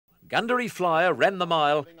Gundary Flyer ran the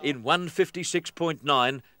mile in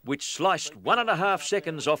 1:56.9, which sliced 1.5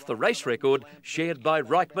 seconds off the race record shared by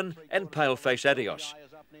Reichman and Paleface Adios.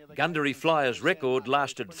 Gundary Flyer's record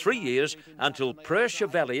lasted 3 years until Preux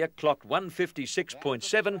Chevalier clocked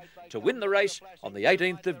 1:56.7 to win the race on the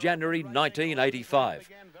 18th of January 1985.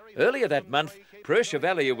 Earlier that month, Preux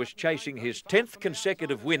Chevalier was chasing his 10th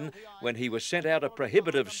consecutive win when he was sent out a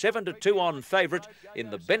prohibitive 7-2 on favourite in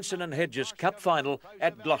the Bensons Hedges Cup final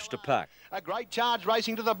at Gloucester Park. A great charge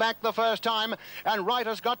racing to the back the first time, and Wright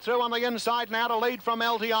has got through on the inside now to lead from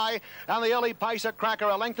LTI, and the early pace at Cracker,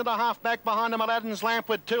 a length and a half back behind him, Aladdin's Lamp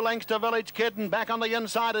with 2 lengths to Village Kid, and back on the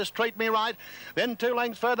inside is Treat Me Right, then 2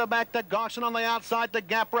 lengths further back to Gosh, and on the outside to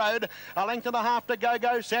Gap Road, a length and a half to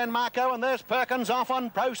Go San Marco, and there's Perkins off on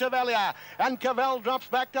Pro Chevalier, and Cavell drops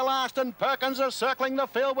back to last, and Perkins is circling the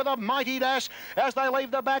field with a mighty dash as they leave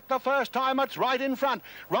the back the first time. It's Right in front.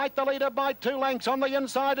 Right the leader by 2 lengths. On the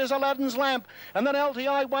inside is Aladdin's Lamp, and then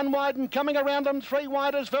LTI 1 wide, and coming around them 3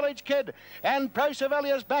 wide is Village Kid, and Pro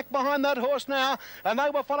Chevalier's back behind that horse now, and they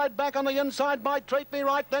were followed back on the inside by Treat Me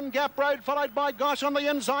Right, then Gap Road followed by Gosh on the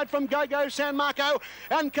inside from Go San Marco,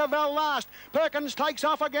 and Cavell last. Perkins takes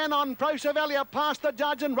off again on Pro Chevalier past the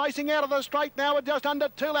judge and racing out of the straight now with just under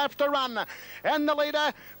 2 laps to run, and the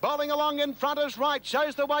leader bowling along in front is Right,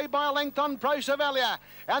 shows the way by a length on Pro Chevalier,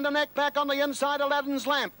 and the neck back on the inside Aladdin's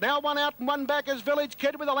Lamp. Now 1 out and 1 back is Village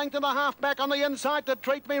Kid with a length and a half back on the inside to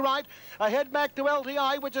Treat Me Right. Ahead back to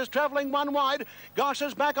LTI, which is travelling 1 wide. Gosh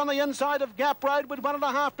is back on the inside of Gap Road with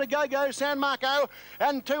 1.5 to Go San Marco,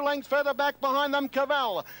 and 2 lengths further back behind them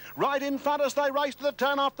Cavell. Right in front as they race to the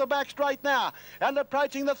turn off the back straight now, and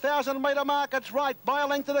approaching the 1,000-metre mark, it's Right by a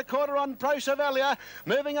length and a quarter on Pro Chevalier,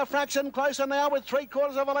 moving a fraction closer now with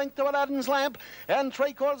 3/4 of a length to Aladdin's Lamp, and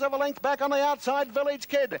 3/4 of a length back on the outside Village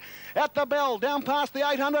Kid. At the bell, down past the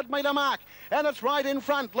 800-metre mark, and it's Right in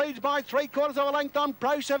front, leads by 3/4 of a length on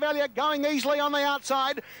Pro Chevalier, going easily on the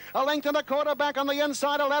outside, a length and a quarter back on the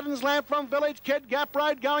inside Aladdin's Lamp from Village Kid. Gap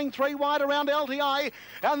Road going 3 wide around LTI,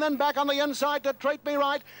 and then back on the inside to Treat Me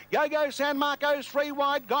Right. Go San Marco's 3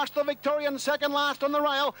 wide. Gosh the Victorian second last on the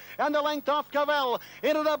rail, and a length off Cavell.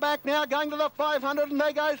 Into the back now, going to the 500, and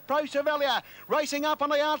there goes Pro Chevalier racing up on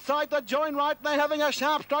the outside to join Right. They're having a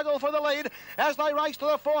sharp struggle for the lead as they race to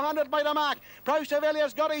the 400-metre mark. Pro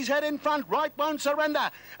Chevalier's got his head in front. Right won't surrender.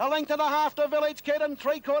 A length and a half to Village Kid, and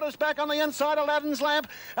 3/4 back on the inside Aladdin's Lamp,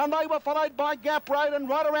 and they were followed by Gap Road, and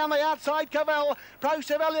right around the outside Cavell. Pro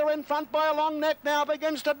Chevalier in front by a long neck now,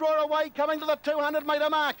 begins to draw away, coming to the 200-metre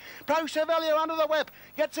mark. Pro Chevalier under the whip,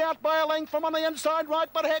 gets out by a length from on the inside Right,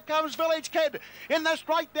 but here comes Village Kid in the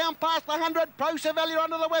straight down past the 100. Pro Chevalier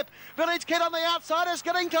under the whip. Village Kid on the outside is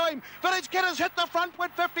getting to him. Village Kid has hit the front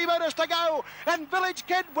with 50 metres to go, and Village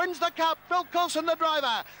Kid wins the cup. Phil Coulson the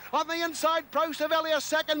driver. On the inside, Pro Chevalier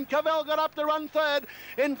second. Cavell got up to run third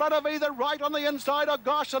in front of either Right on the inside or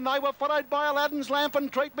Gosh, and they were followed by Aladdin's Lamp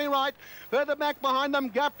and Treat Me Right. Further back behind them,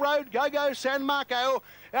 Gap Road, Go San Marco,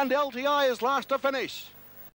 and LTI is last to finish.